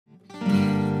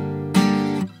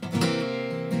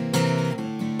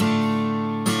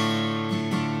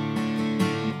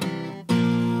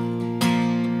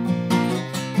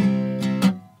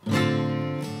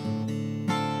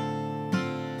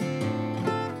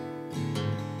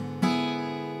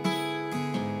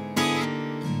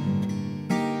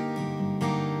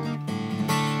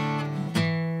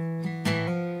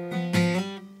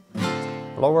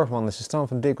Hello everyone, this is Tom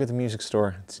from Dirk Witte Music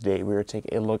Store. Today we are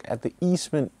taking a look at the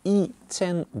Eastman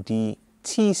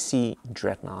E10D-TC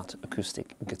Dreadnought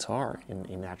acoustic guitar in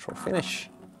a natural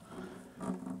finish.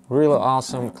 Really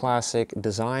awesome classic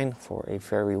design for a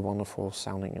very wonderful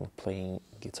sounding and playing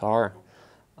guitar.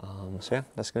 So yeah,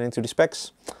 let's get into the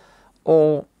specs.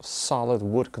 All solid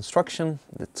wood construction.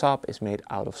 The top is made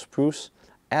out of spruce,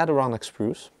 Adirondack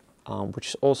spruce, which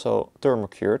is also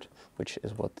thermocured, which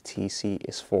is what the TC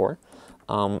is for.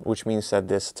 Which means that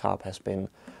this top has been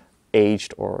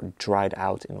aged or dried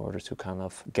out in order to kind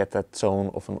of get that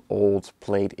tone of an old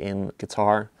played-in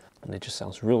guitar. And it just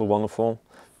sounds really wonderful.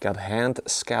 Got hand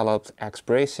scalloped X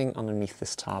bracing underneath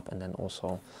this top, and then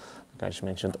also, like I just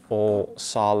mentioned, all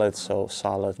solid, so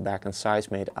solid back and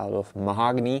sides made out of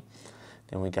mahogany.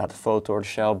 Then we got faux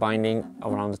tortoiseshell binding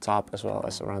around the top as well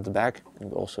as around the back.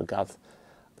 And we also got,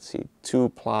 let's see,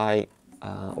 2-ply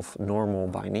of normal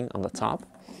binding on the top.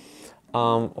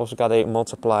 Also got a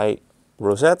multiply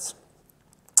rosette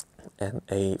and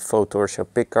a faux tortoiseshell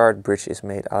pickguard. Bridge is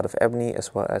made out of ebony,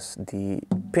 as well as the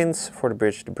pins for the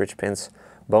bridge pins,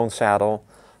 bone saddle,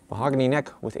 mahogany neck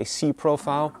with a C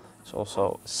profile. It's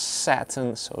also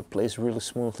satin, so it plays really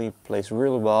smoothly, plays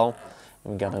really well.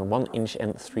 And we got a 1 inch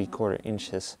and 3/4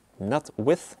 inches nut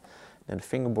width. And the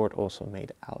fingerboard also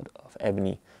made out of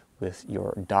ebony with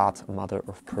your dot mother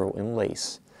of pearl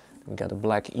inlays. We got a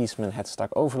black Eastman headstock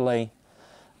overlay,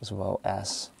 as well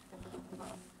as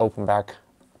open back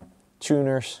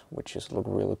tuners, which just look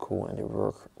really cool and they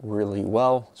work really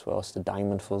well, as well as the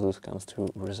diamond volute comes to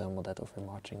resemble that of a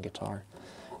marching guitar.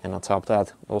 And on top of that,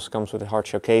 it also comes with a hard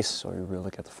shell case, so you really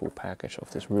get the full package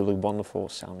of this really wonderful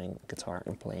sounding guitar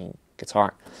and playing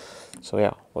guitar. So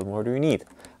yeah, what more do you need?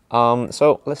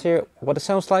 So let's hear what it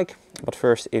sounds like. But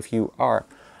first, if you are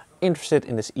interested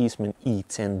in this Eastman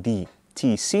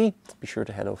E10D-TC, be sure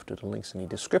to head over to the links in the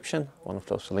description. One of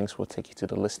those links will take you to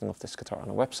the listing of this guitar on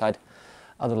our website.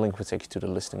 Other link will take you to the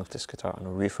listing of this guitar on a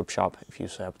refurb shop if you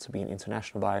so happen to be an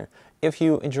international buyer. If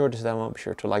you enjoyed this demo, be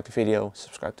sure to like the video,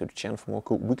 subscribe to the channel for more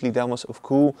cool weekly demos of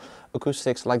cool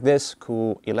acoustics like this,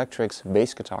 cool electrics,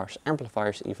 bass guitars,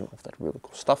 amplifiers, even of that really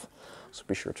cool stuff. So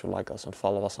be sure to like us and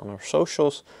follow us on our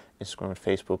socials, Instagram and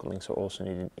Facebook. Links are also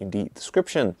in the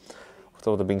description. With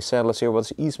all that being said, let's hear what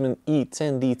this Eastman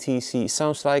E10D-TC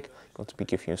sounds like. I'm going to be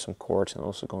giving you some chords and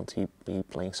also going to be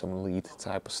playing some lead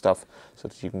type of stuff so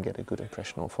that you can get a good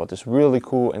impression of what this really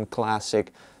cool and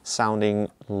classic sounding,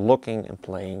 looking and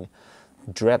playing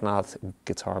Dreadnought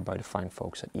guitar by the fine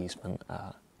folks at Eastman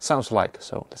sounds like.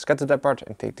 So let's get to that part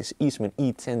and take this Eastman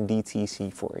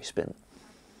E10D-TC for a spin.